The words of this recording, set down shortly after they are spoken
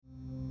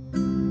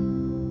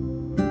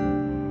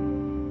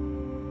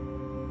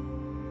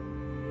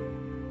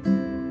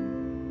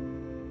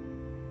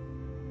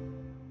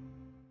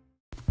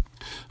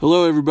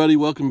Hello, everybody.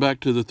 Welcome back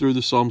to the Through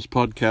the Psalms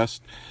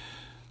podcast.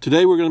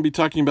 Today we're going to be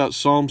talking about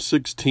Psalm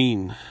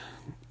 16.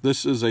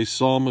 This is a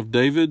Psalm of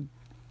David,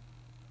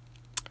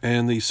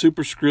 and the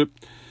superscription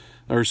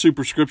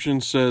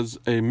says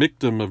a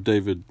Miktam of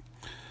David.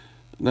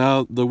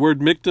 Now, the word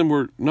Miktam,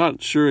 we're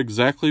not sure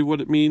exactly what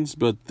it means,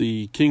 but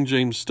the King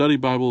James Study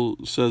Bible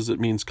says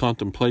it means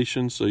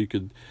contemplation, so you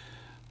could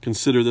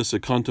consider this a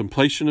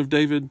contemplation of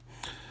David.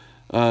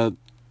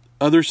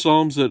 Other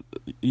Psalms that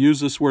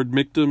use this word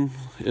Miktam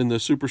in the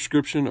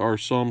superscription are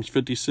Psalms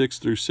 56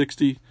 through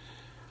 60.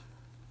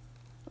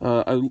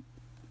 I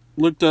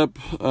looked up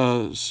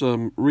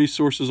some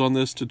resources on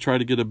this to try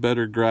to get a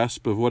better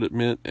grasp of what it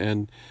meant,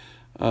 and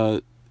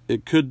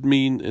it could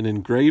mean an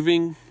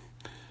engraving.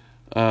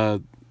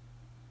 There's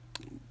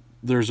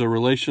a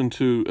relation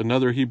to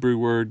another Hebrew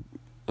word,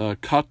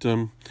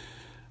 katam,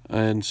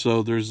 and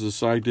so there's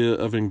this idea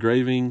of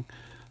engraving.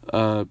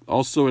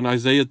 Also in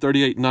Isaiah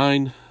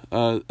 38:9,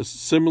 a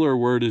similar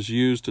word is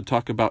used to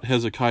talk about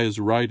Hezekiah's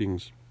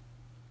writings.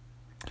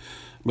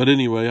 But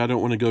anyway, I don't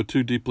want to go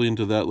too deeply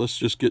into that. Let's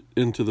just get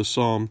into the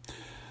psalm.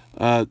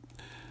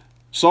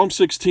 Psalm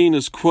 16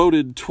 is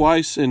quoted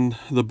twice in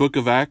the book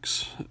of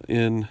Acts.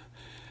 In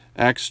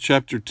Acts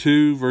chapter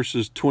 2,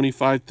 verses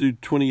 25 through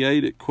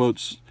 28, it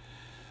quotes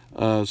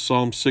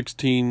Psalm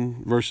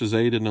 16, verses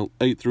 8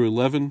 through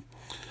 11.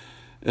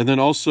 And then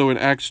also in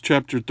Acts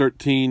chapter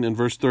 13 and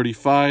verse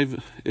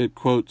 35, it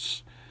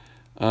quotes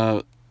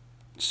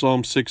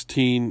Psalm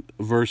 16,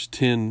 verse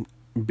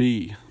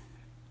 10b.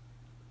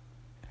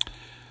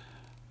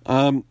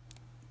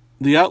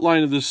 The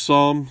outline of this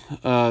psalm,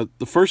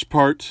 the first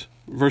part,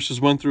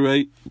 verses 1 through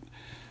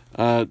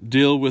 8,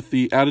 deal with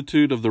the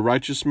attitude of the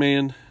righteous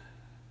man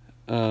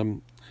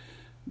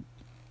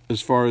as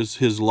far as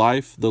his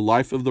life, the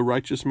life of the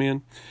righteous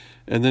man.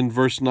 And then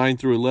verse 9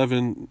 through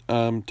 11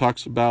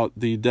 talks about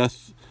the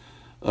death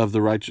of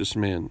the righteous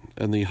man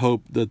and the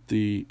hope that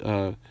the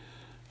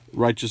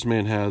righteous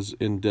man has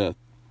in death.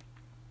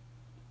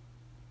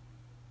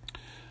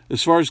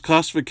 As far as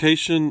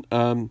classification,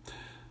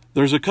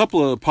 there's a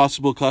couple of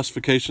possible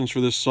classifications for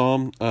this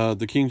psalm.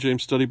 The King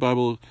James Study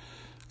Bible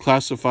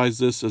classifies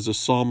this as a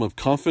psalm of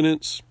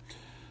confidence,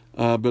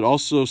 but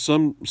also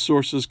some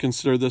sources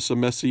consider this a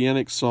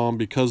messianic psalm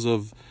because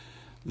of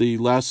the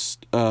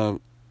last 2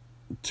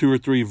 or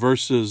 3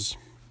 verses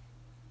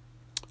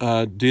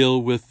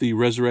deal with the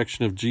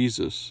resurrection of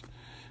Jesus,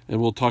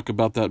 and we'll talk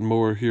about that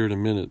more here in a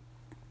minute.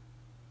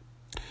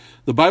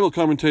 The Bible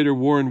commentator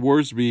Warren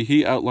Worsby,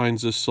 he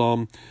outlines this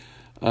psalm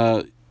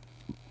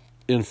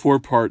in 4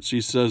 parts.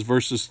 He says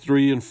verses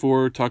 3 and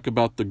 4 talk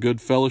about the good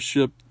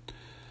fellowship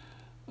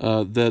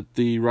that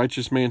the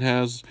righteous man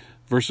has.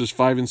 Verses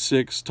 5 and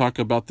 6 talk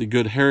about the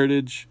good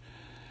heritage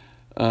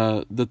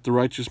that the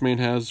righteous man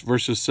has.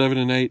 Verses 7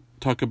 and 8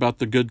 talk about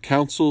the good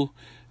counsel.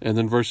 And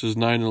then verses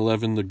 9 and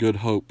 11, the good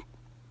hope.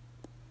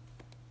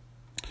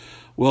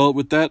 Well,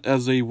 with that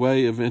as a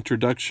way of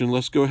introduction,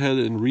 let's go ahead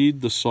and read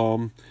the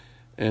psalm,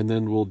 and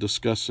then we'll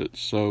discuss it.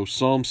 So,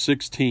 Psalm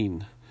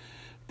 16.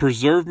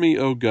 Preserve me,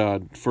 O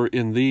God, for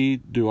in thee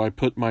do I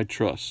put my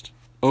trust.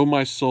 O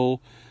my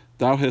soul,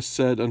 thou hast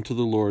said unto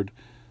the Lord,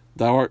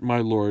 Thou art my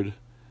Lord.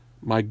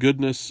 My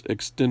goodness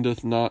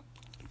extendeth not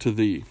to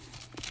thee,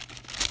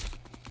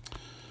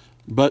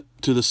 but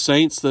to the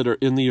saints that are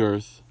in the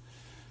earth,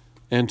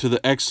 and to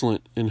the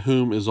excellent in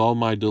whom is all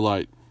my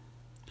delight.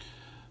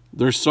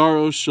 Their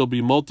sorrows shall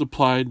be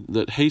multiplied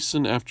that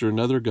hasten after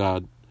another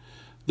God.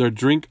 Their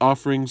drink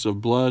offerings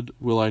of blood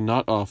will I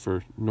not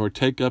offer, nor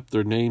take up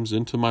their names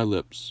into my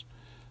lips.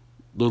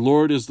 The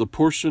Lord is the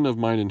portion of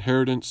mine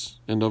inheritance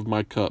and of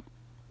my cup.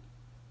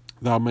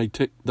 Thou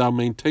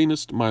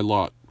maintainest my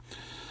lot.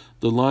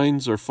 The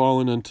lines are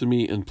fallen unto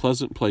me in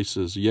pleasant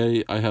places.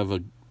 Yea, I have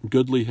a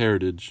goodly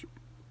heritage.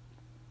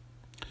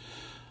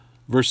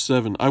 Verse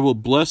 7, I will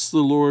bless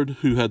the Lord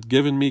who hath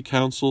given me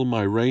counsel.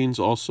 My reins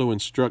also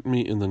instruct me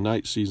in the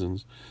night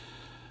seasons.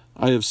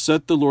 I have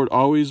set the Lord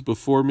always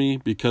before me,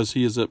 because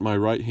he is at my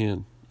right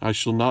hand. I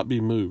shall not be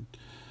moved.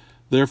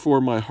 Therefore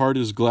my heart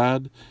is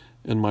glad,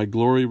 and my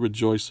glory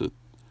rejoiceth.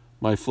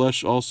 My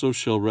flesh also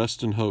shall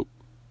rest in hope.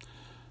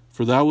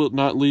 For thou wilt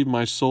not leave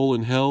my soul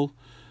in hell,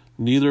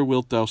 neither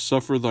wilt thou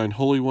suffer thine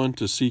Holy One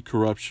to see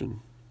corruption.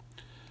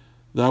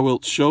 Thou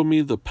wilt show me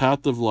the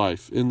path of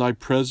life. In thy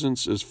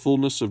presence is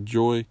fullness of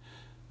joy.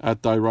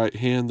 At thy right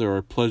hand there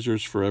are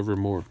pleasures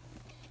forevermore.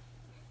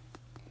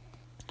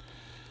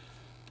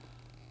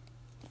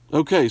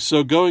 Okay,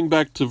 so going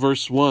back to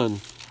verse 1,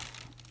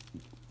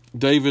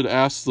 David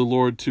asked the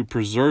Lord to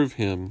preserve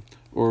him,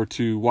 or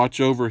to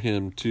watch over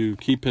him, to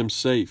keep him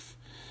safe.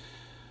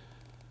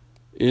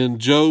 In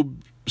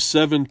Job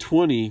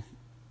 7:20,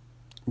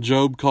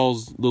 Job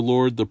calls the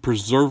Lord the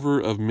preserver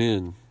of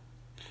men.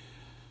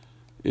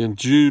 In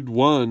Jude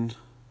 1,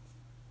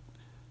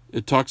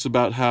 it talks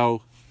about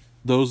how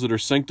those that are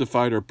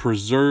sanctified are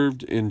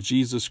preserved in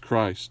Jesus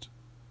Christ.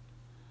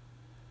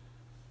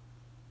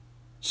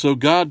 So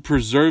God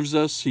preserves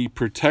us, he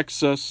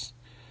protects us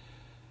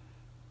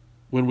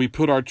when we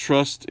put our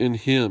trust in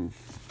him.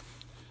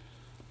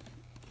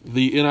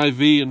 The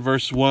NIV in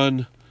verse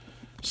 1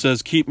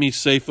 says, "Keep me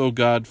safe, O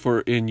God,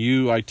 for in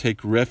you I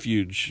take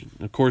refuge."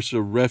 Of course,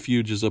 a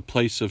refuge is a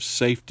place of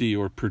safety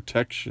or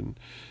protection.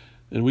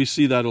 And we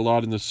see that a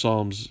lot in the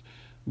Psalms.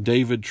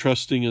 David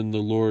trusting in the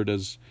Lord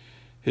as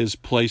his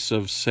place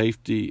of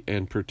safety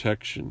and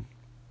protection.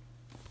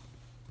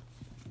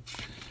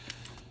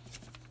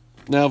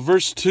 Now,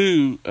 verse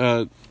 2,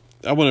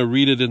 I want to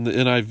read it in the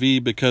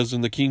NIV because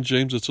in the King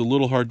James it's a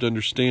little hard to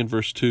understand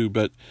verse 2,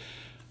 but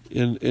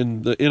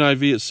in the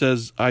NIV it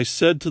says, "I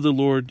said to the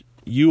Lord,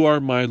 you are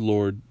my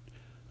Lord.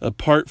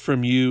 Apart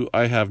from you,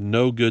 I have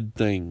no good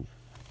thing."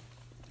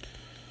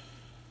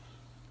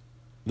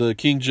 The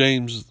King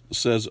James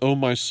says, "O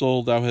my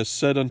soul, thou hast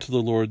said unto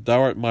the Lord,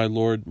 thou art my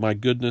Lord, my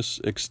goodness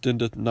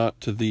extendeth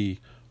not to thee,"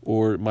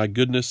 or "my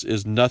goodness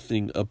is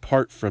nothing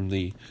apart from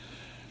thee,"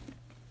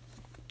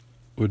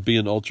 would be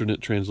an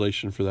alternate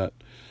translation for that.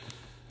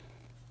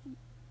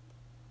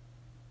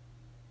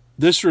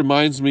 This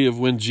reminds me of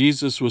when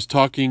Jesus was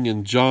talking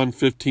in John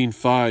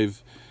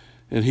 15:5,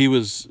 and he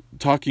was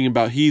talking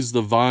about he's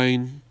the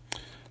vine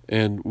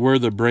and we're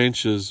the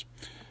branches.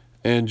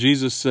 And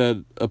Jesus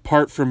said,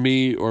 "Apart from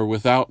me or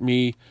without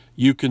me,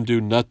 you can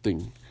do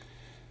nothing."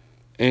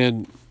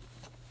 And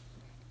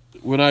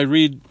when I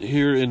read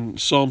here in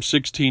Psalm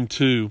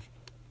 16:2,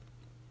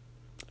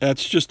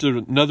 that's just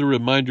another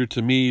reminder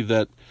to me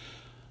that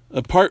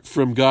apart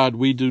from God,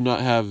 we do not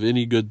have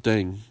any good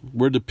thing.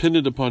 We're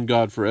dependent upon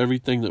God for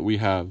everything that we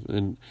have.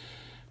 And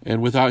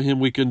without Him,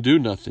 we can do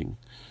nothing.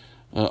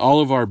 All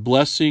of our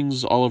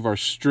blessings, all of our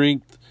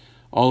strength,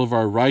 all of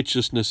our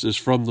righteousness is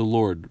from the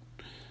Lord.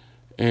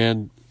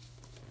 And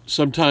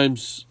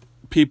sometimes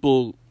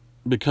people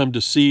become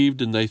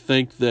deceived and they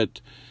think that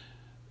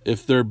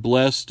if they're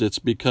blessed, it's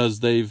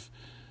because they've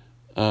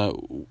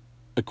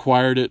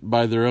acquired it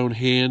by their own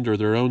hand or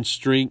their own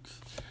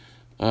strength.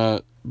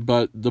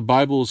 But the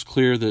Bible is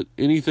clear that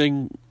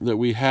anything that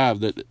we have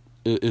that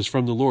is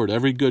from the Lord.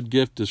 Every good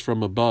gift is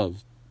from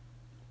above.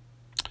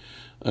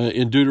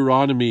 In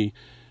Deuteronomy,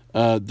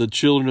 the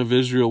children of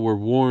Israel were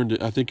warned,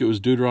 I think it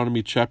was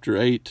Deuteronomy chapter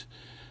 8,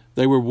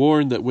 they were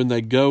warned that when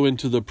they go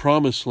into the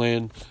promised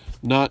land,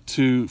 not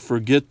to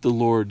forget the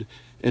Lord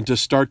and to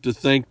start to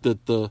think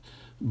that the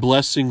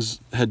blessings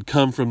had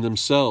come from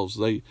themselves.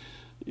 They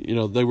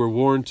were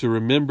warned to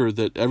remember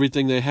that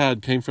everything they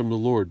had came from the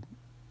Lord.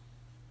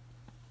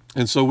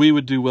 And so we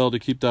would do well to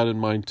keep that in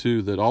mind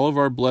too, that all of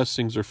our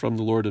blessings are from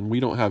the Lord and we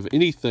don't have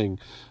anything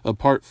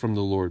apart from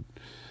the Lord.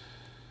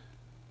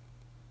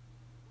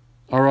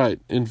 All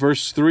right, in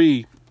verse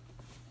 3,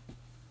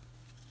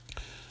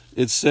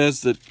 it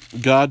says that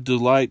God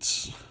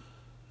delights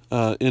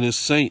in His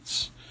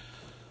saints.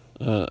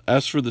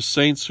 As for the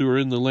saints who are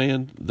in the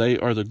land, they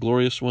are the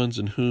glorious ones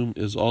in whom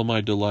is all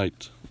my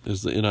delight,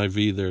 is the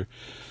NIV there.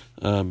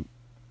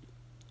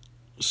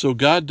 So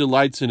God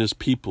delights in His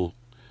people.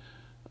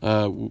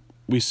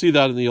 We see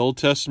that in the Old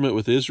Testament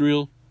with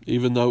Israel.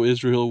 Even though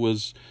Israel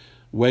was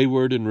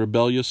wayward and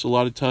rebellious a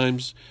lot of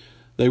times,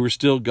 they were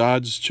still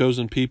God's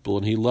chosen people,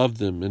 and He loved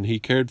them, and He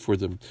cared for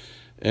them.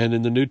 And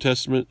in the New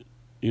Testament,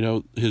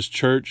 His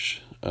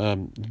church,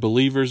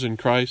 believers in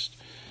Christ,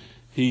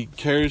 He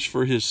cares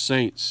for His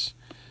saints,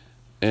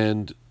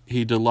 and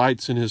He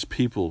delights in His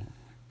people.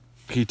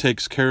 He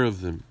takes care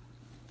of them.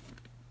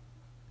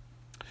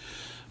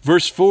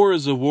 Verse 4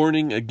 is a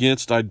warning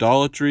against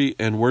idolatry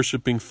and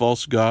worshiping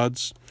false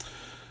gods.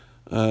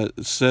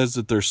 It says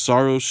that their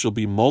sorrows shall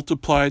be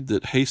multiplied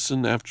that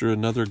hasten after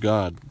another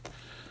god.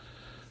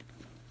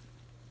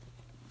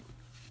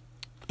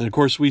 And of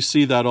course, we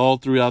see that all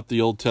throughout the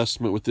Old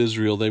Testament with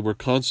Israel. They were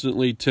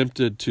constantly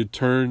tempted to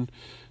turn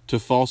to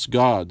false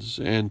gods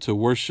and to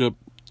worship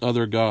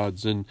other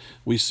gods. And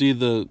we see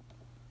the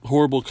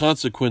horrible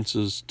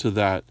consequences to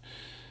that.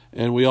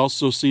 And we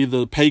also see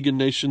the pagan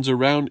nations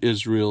around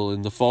Israel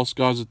and the false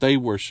gods that they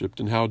worshipped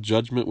and how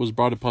judgment was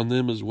brought upon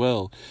them as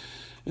well.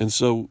 And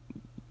so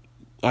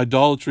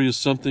idolatry is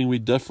something we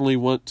definitely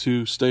want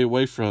to stay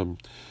away from.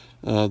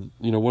 One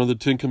of the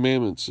 10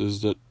 Commandments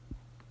is that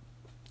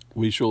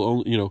we shall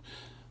only,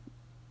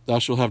 thou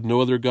shalt have no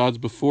other gods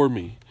before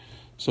me.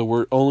 So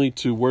we're only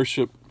to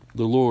worship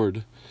the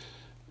Lord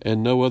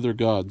and no other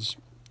gods.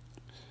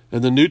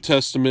 In the New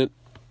Testament,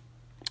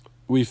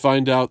 we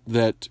find out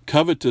that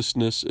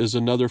covetousness is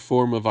another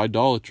form of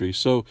idolatry.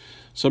 So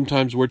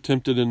sometimes we're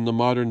tempted in the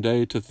modern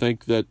day to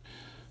think that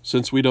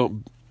since we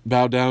don't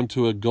bow down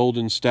to a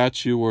golden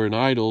statue or an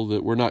idol,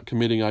 that we're not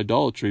committing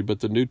idolatry.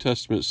 But the New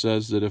Testament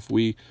says that if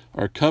we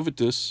are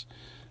covetous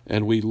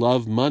and we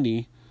love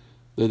money,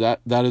 that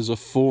is a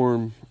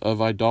form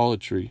of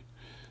idolatry.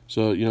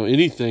 So,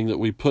 anything that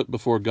we put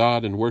before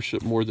God and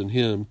worship more than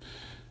Him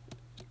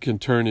can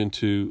turn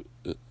into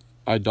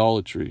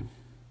idolatry.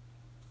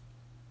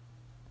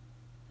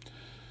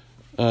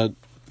 In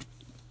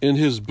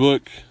his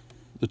book,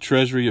 The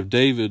Treasury of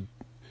David,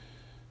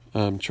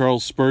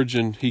 Charles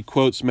Spurgeon, he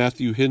quotes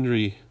Matthew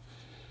Henry,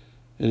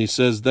 and he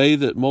says, "They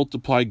that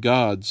multiply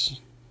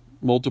gods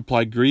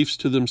multiply griefs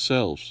to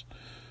themselves.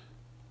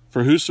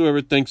 For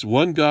whosoever thinks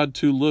one God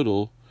too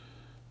little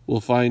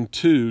will find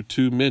two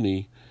too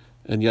many,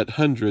 and yet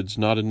hundreds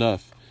not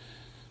enough.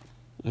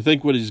 I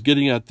think what he's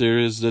getting at there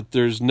is that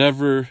there's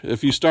never,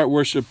 if you start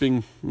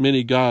worshiping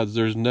many gods,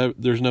 there's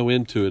no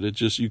end to it. It's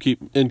just you keep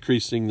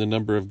increasing the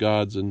number of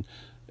gods, and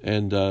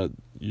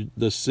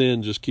the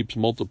sin just keeps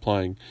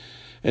multiplying.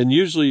 And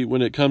usually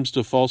when it comes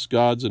to false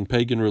gods and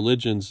pagan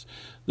religions,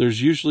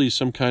 there's usually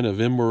some kind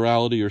of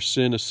immorality or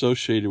sin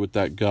associated with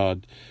that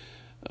god.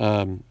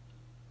 And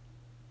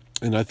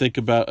I think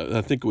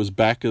it was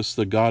Bacchus,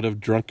 the god of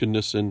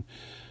drunkenness in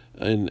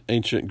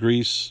ancient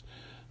Greece,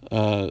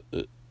 or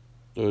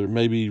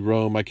maybe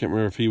Rome. I can't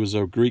remember if he was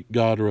a Greek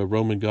god or a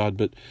Roman god,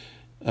 but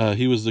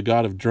he was the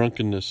god of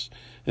drunkenness.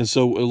 And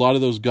so a lot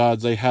of those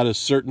gods, they had a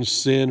certain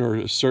sin or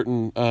a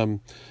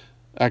certain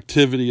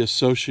activity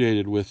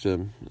associated with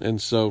them.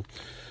 And so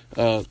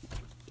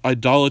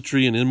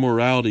idolatry and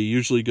immorality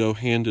usually go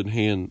hand in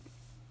hand.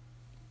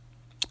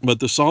 But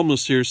the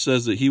psalmist here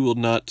says that he will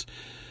not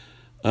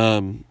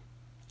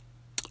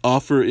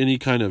offer any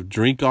kind of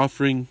drink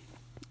offering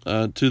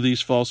to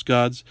these false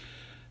gods.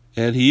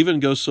 And he even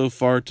goes so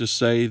far to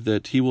say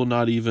that he will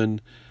not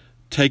even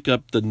take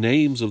up the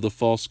names of the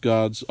false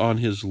gods on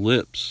his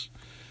lips.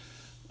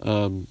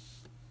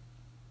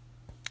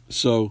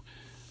 So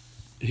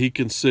he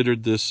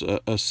considered this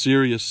a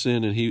serious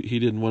sin, and he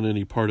didn't want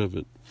any part of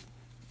it.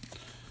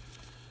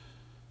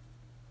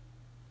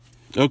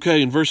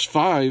 Okay, in verse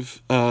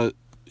 5,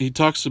 he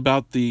talks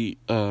about the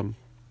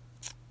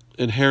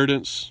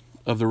inheritance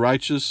of the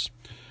righteous,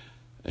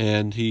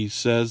 and he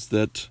says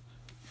that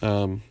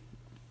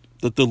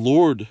the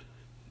Lord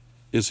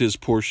is his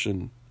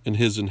portion and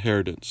his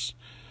inheritance,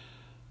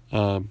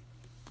 and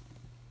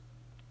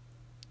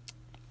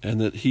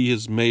that he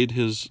has made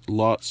his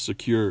lot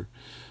secure.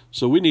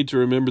 So we need to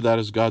remember that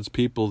as God's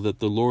people, that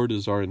the Lord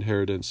is our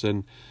inheritance,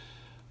 and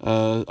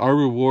our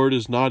reward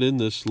is not in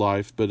this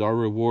life, but our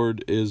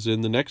reward is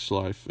in the next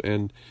life.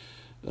 And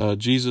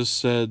Jesus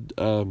said,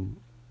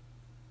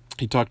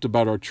 he talked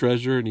about our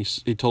treasure, and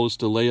he told us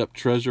to lay up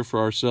treasure for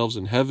ourselves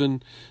in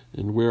heaven,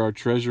 and where our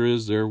treasure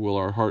is, there will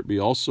our heart be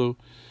also.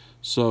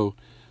 So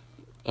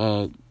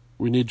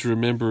we need to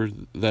remember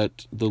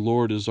that the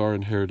Lord is our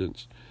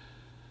inheritance.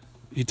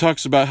 He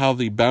talks about how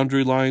the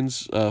boundary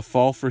lines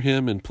fall for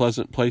him in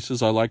pleasant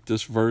places. I like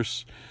this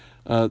verse.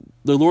 The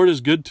Lord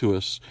is good to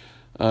us.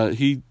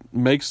 He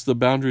makes the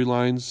boundary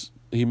lines,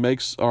 he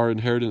makes our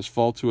inheritance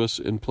fall to us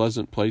in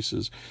pleasant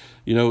places.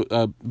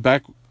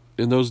 Back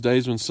in those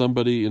days when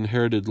somebody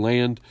inherited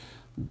land,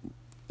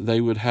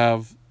 they would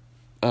have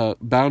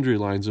boundary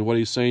lines. And what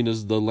he's saying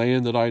is the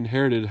land that I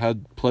inherited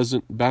had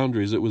pleasant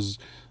boundaries. It was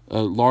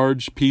a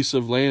large piece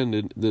of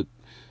land that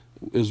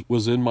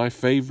was in my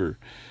favor.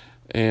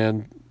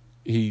 And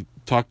he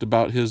talked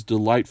about his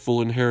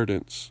delightful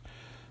inheritance.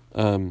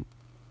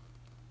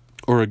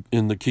 Or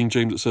in the King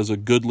James it says a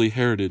goodly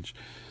heritage.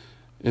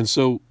 And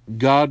so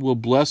God will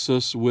bless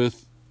us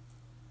with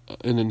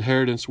an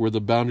inheritance where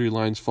the boundary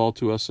lines fall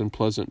to us in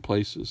pleasant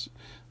places.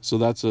 So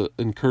that's an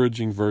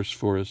encouraging verse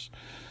for us.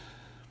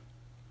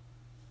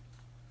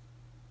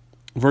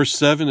 Verse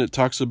 7, it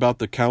talks about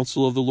the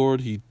counsel of the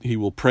Lord. He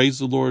will praise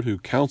the Lord who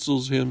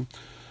counsels him,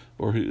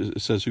 or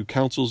it says who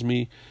counsels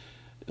me.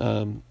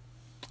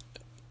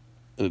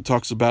 It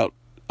talks about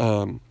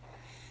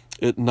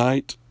at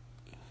night,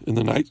 in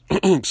the night,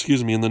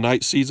 in the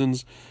night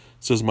seasons,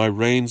 it says my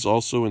reins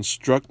also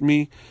instruct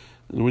me.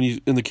 And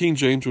in the King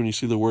James, when you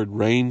see the word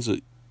reins,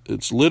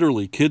 it's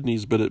literally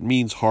kidneys, but it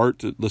means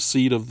heart, the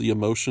seat of the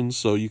emotions.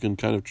 So you can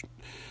kind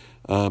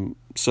of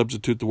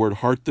substitute the word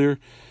heart there.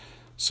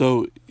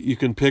 So you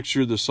can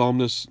picture the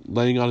psalmist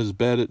laying on his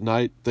bed at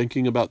night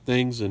thinking about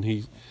things, and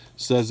he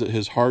says that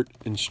his heart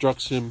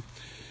instructs him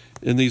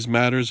in these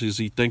matters as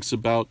he thinks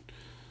about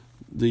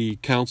the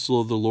counsel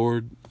of the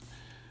Lord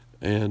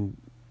and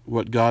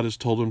what God has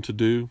told him to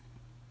do.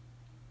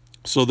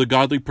 So the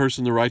godly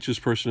person, the righteous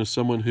person, is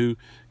someone who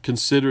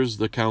considers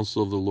the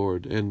counsel of the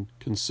Lord and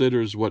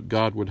considers what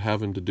God would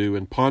have him to do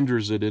and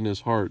ponders it in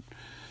his heart.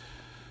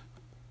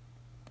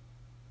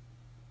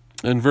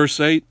 In verse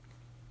 8,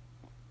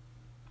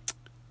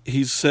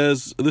 he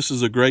says, this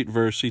is a great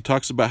verse. He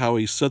talks about how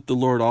he set the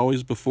Lord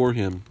always before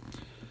him.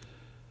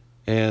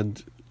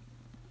 And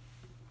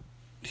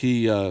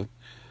he,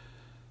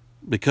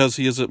 because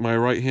he is at my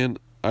right hand,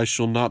 I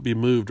shall not be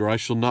moved, or I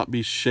shall not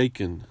be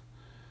shaken.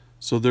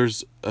 So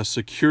there's a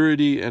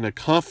security and a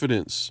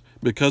confidence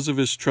because of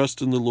his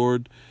trust in the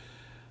Lord.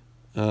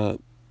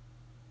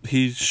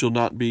 He shall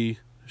not be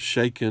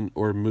shaken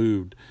or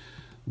moved.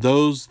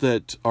 Those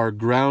that are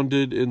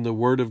grounded in the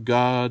Word of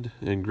God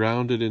and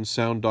grounded in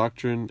sound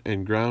doctrine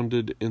and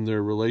grounded in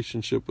their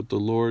relationship with the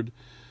Lord,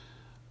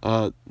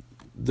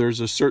 there's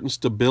a certain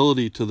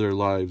stability to their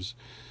lives.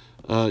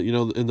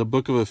 In the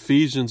book of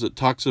Ephesians, it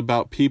talks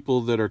about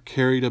people that are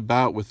carried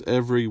about with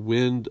every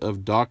wind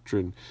of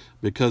doctrine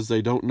because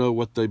they don't know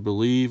what they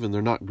believe and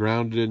they're not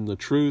grounded in the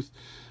truth.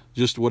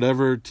 Just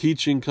whatever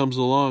teaching comes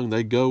along,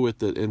 they go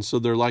with it. And so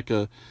they're like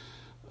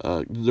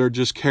they're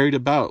just carried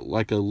about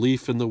like a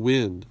leaf in the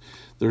wind.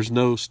 There's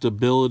no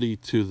stability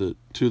to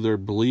their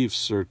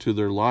beliefs or to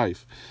their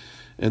life.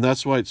 And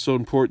that's why it's so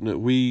important that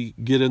we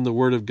get in the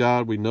Word of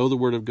God, we know the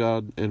Word of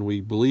God, and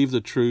we believe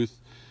the truth,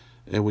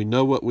 and we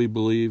know what we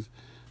believe,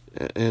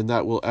 and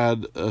that will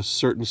add a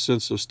certain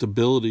sense of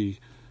stability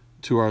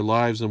to our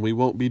lives, and we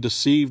won't be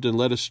deceived and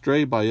led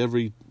astray by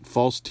every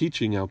false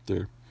teaching out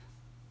there.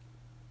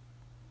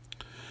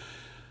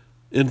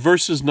 In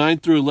verses 9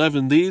 through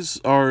 11,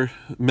 these are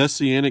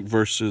messianic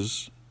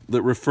verses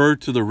that refer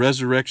to the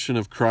resurrection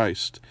of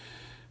Christ.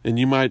 And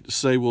you might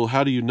say, well,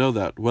 how do you know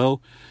that?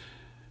 Well,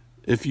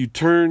 if you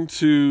turn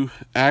to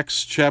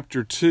Acts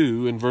chapter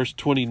 2 and verse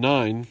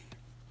 29,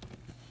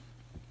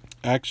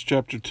 Acts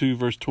chapter 2,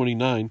 verse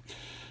 29,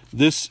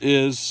 this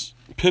is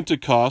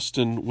Pentecost,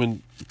 and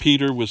when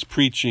Peter was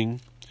preaching,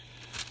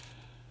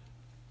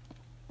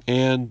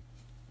 and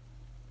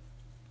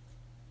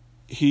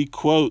he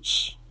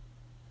quotes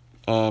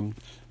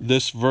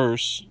this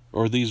verse,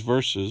 or these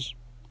verses,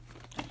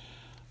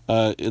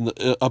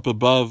 up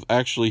above.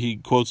 Actually, he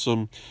quotes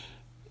them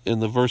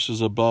in the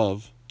verses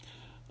above.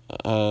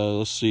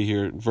 Let's see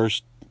here,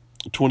 verse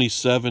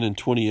 27 and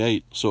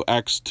 28. So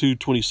Acts 2,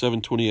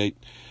 27, 28.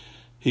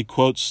 He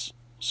quotes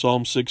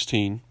Psalm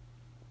 16.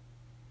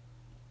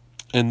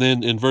 And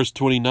then in verse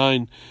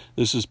 29,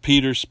 this is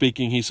Peter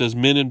speaking. He says,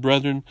 "Men and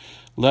brethren,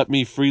 let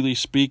me freely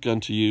speak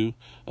unto you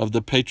of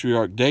the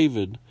patriarch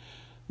David,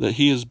 that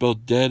he is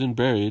both dead and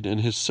buried,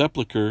 and his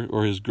sepulchre,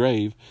 or his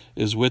grave,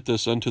 is with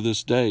us unto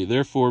this day.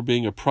 Therefore,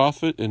 being a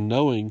prophet, and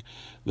knowing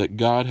that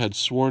God had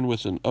sworn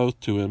with an oath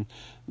to him,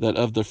 that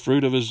of the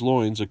fruit of his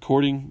loins,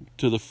 according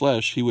to the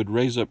flesh, he would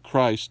raise up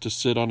Christ to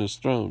sit on his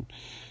throne.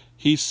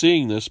 He,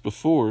 seeing this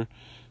before,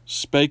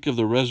 spake of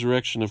the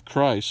resurrection of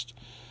Christ,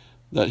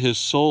 that his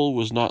soul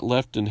was not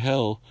left in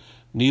hell,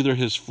 neither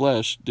his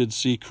flesh did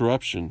see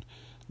corruption.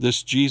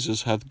 This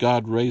Jesus hath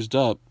God raised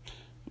up,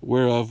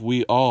 whereof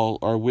we all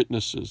are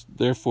witnesses.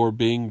 Therefore,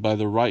 being by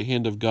the right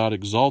hand of God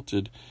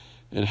exalted,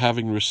 and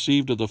having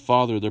received of the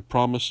Father the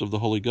promise of the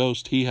Holy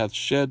Ghost, he hath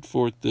shed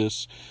forth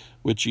this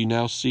which ye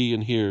now see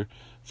and hear.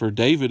 For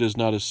David is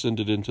not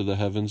ascended into the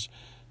heavens,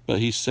 but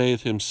he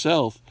saith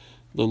himself,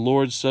 The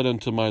Lord said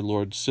unto my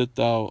Lord, Sit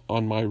thou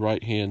on my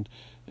right hand,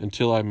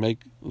 until I make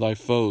thy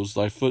foes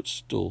thy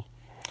footstool."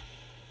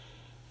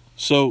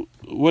 So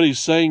what he's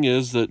saying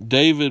is that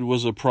David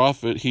was a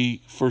prophet.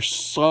 He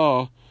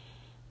foresaw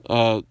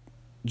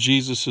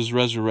Jesus'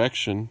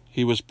 resurrection.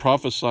 He was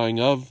prophesying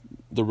of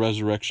the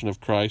resurrection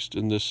of Christ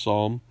in this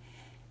psalm.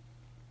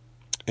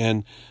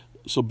 And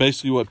so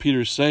basically what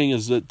Peter's saying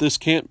is that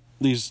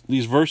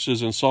these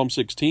verses in Psalm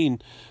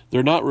 16,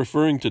 they're not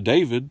referring to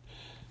David,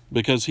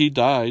 because he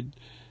died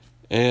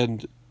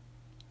and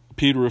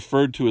Peter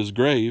referred to his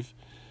grave.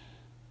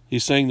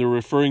 He's saying they're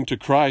referring to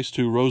Christ,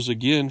 who rose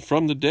again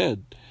from the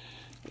dead.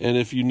 And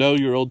if you know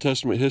your Old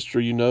Testament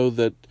history, you know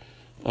that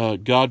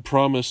God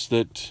promised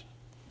that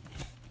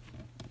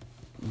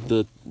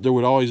there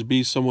would always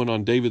be someone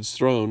on David's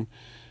throne,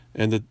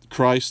 and that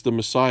Christ, the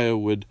Messiah,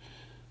 would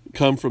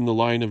come from the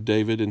line of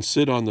David and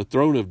sit on the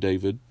throne of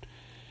David.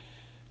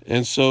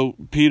 And so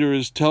Peter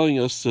is telling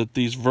us that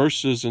these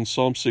verses in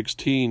Psalm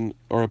 16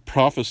 are a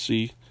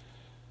prophecy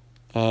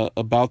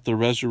about the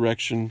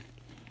resurrection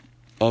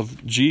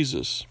of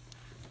Jesus.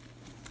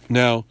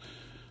 Now,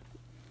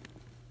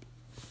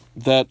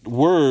 that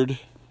word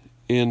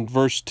in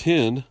verse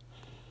 10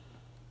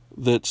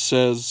 that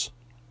says,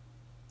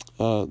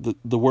 the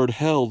word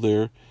hell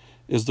there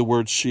is the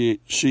word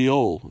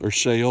Sheol, or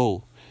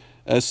Sheol,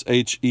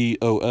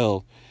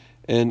 Sheol.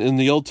 And in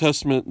the Old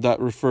Testament, that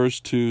refers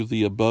to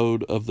the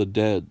abode of the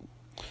dead.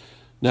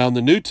 Now, in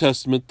the New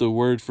Testament, the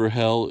word for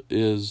hell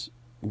is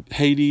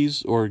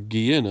Hades, or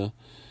Gehenna,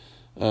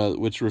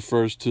 which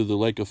refers to the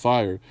lake of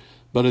fire.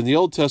 But in the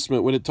Old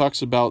Testament, when it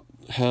talks about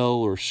hell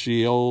or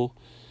Sheol,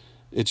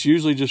 it's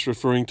usually just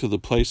referring to the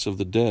place of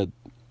the dead,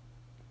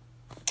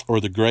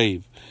 or the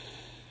grave.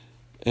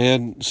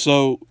 And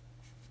so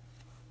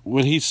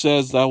when he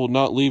says, "Thou wilt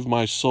not leave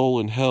my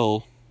soul in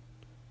hell,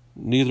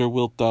 neither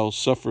wilt thou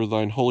suffer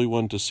thine Holy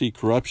One to see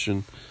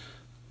corruption,"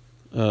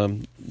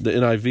 the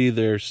NIV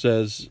there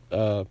says,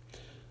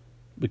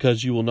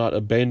 "because you will not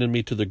abandon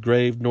me to the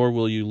grave, nor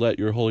will you let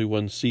your Holy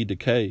One see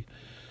decay."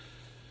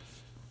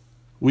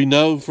 We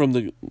know from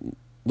the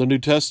New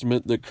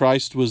Testament that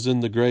Christ was in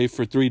the grave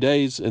for 3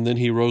 days, and then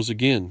he rose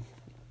again.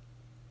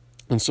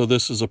 And so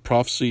this is a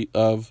prophecy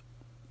of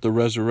the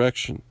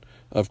resurrection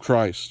of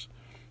Christ.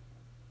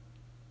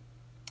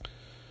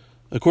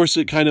 Of course,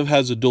 it kind of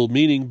has a dual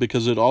meaning,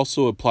 because it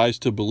also applies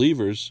to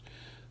believers,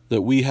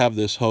 that we have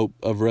this hope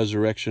of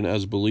resurrection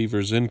as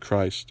believers in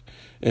Christ.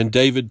 And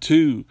David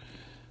too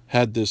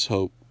had this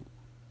hope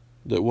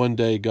that one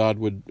day God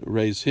would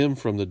raise him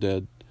from the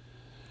dead.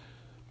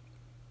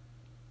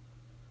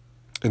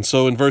 And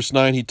so in verse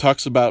 9, he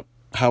talks about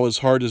how his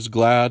heart is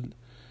glad,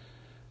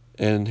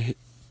 and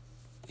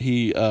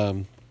his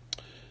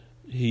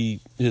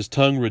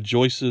tongue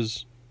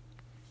rejoices,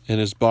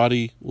 and his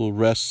body will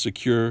rest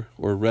secure,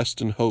 or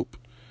rest in hope.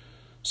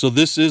 So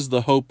this is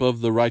the hope of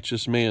the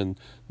righteous man,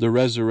 the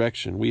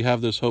resurrection. We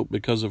have this hope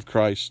because of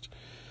Christ,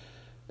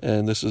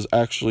 and this is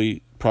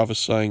actually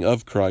prophesying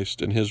of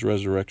Christ and his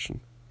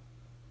resurrection.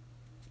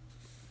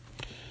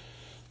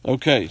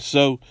 Okay,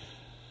 so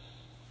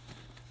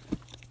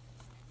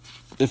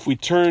if we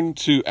turn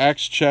to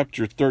Acts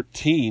chapter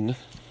 13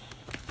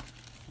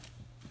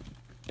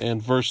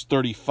 and verse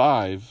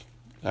 35,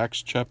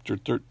 Acts chapter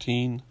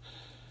 13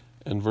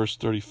 and verse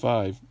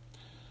 35,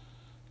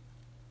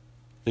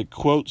 it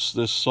quotes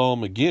this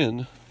psalm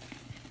again.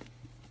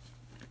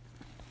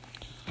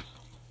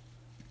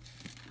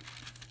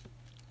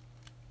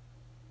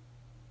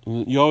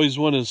 You always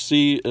want to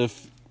see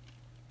if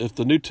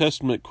the New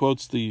Testament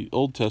quotes the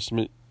Old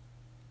Testament,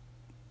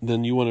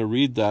 then you want to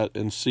read that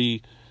and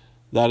see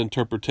that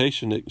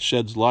interpretation. It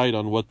sheds light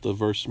on what the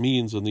verse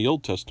means in the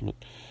Old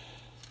Testament.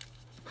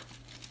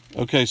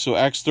 Okay, so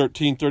Acts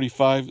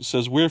 13:35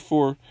 says,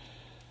 "Wherefore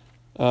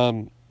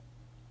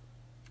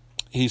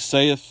he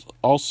saith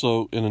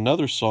also in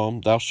another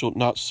psalm, Thou shalt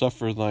not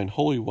suffer thine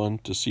Holy One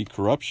to see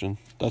corruption."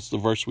 That's the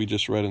verse we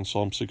just read in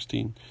Psalm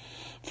 16.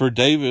 "For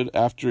David,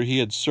 after he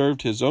had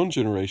served his own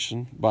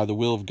generation by the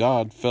will of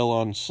God, fell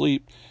on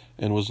sleep,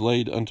 and was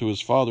laid unto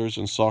his fathers,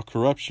 and saw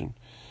corruption.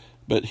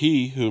 But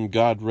he, whom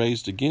God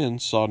raised again,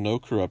 saw no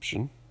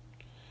corruption.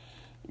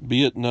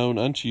 Be it known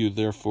unto you,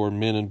 therefore,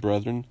 men and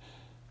brethren,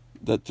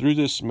 that through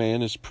this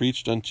man is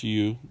preached unto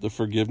you the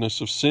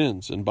forgiveness of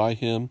sins, and by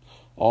him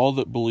all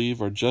that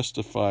believe are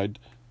justified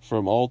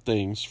from all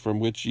things from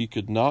which ye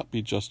could not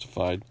be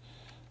justified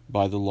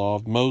by the law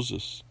of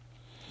Moses."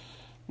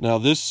 Now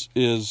this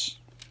is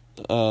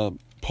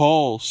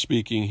Paul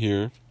speaking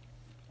here,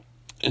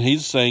 and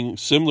he's saying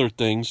similar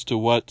things to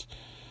what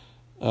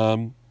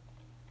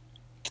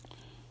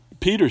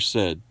Peter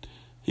said.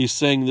 He's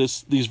saying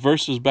these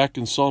verses back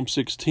in Psalm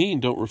 16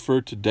 don't refer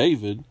to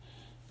David,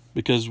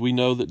 because we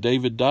know that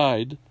David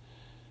died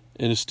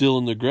and is still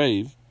in the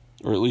grave,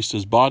 or at least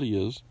his body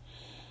is.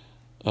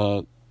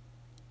 So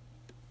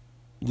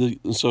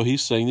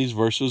he's saying these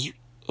verses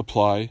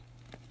apply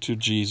to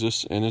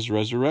Jesus and his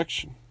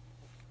resurrection.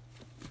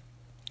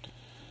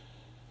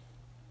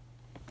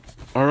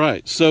 All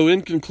right, so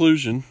in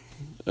conclusion,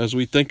 as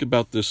we think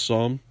about this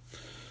psalm,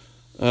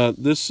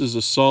 this is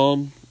a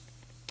psalm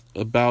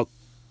about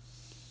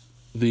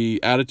the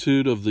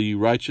attitude of the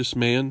righteous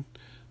man,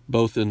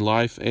 both in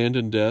life and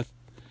in death.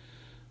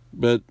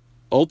 But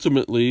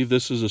ultimately,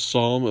 this is a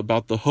psalm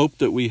about the hope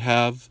that we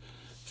have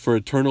for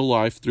eternal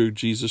life through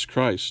Jesus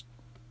Christ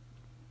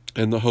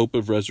and the hope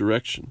of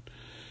resurrection.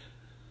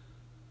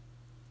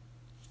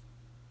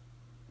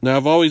 Now,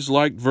 I've always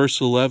liked verse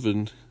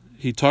 11.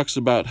 He talks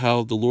about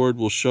how the Lord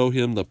will show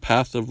him the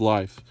path of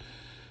life.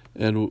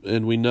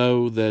 And we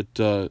know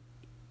that,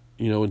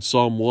 in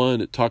Psalm 1,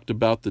 it talked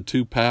about the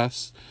two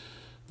paths,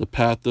 the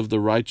path of the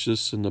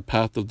righteous and the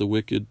path of the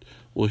wicked.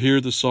 Well, here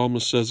the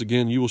psalmist says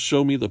again, "You will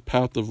show me the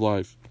path of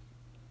life."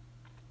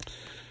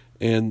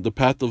 And the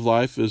path of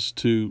life is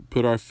to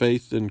put our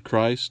faith in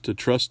Christ, to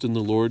trust in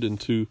the Lord, and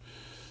to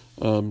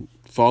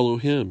follow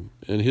him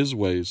and his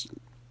ways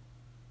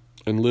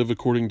and live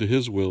according to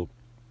his will.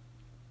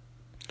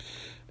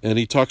 And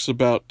he talks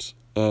about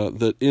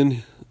that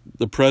in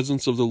the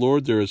presence of the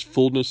Lord there is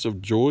fullness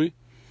of joy,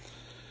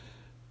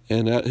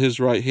 and at his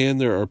right hand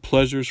there are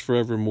pleasures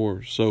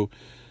forevermore. So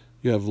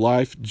you have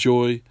life,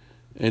 joy,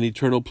 and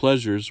eternal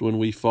pleasures when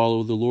we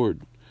follow the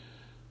Lord.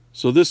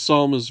 So this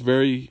psalm is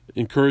very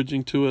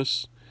encouraging to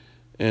us,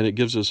 and it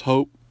gives us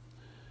hope.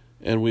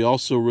 And we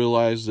also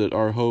realize that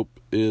our hope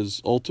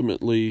is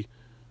ultimately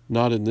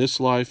not in this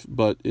life,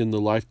 but in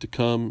the life to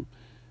come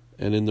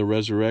and in the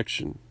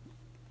resurrection.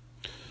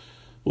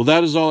 Well,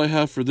 that is all I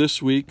have for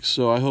this week,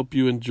 so I hope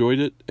you enjoyed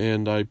it,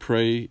 and I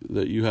pray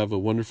that you have a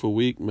wonderful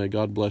week. May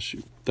God bless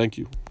you. Thank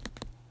you.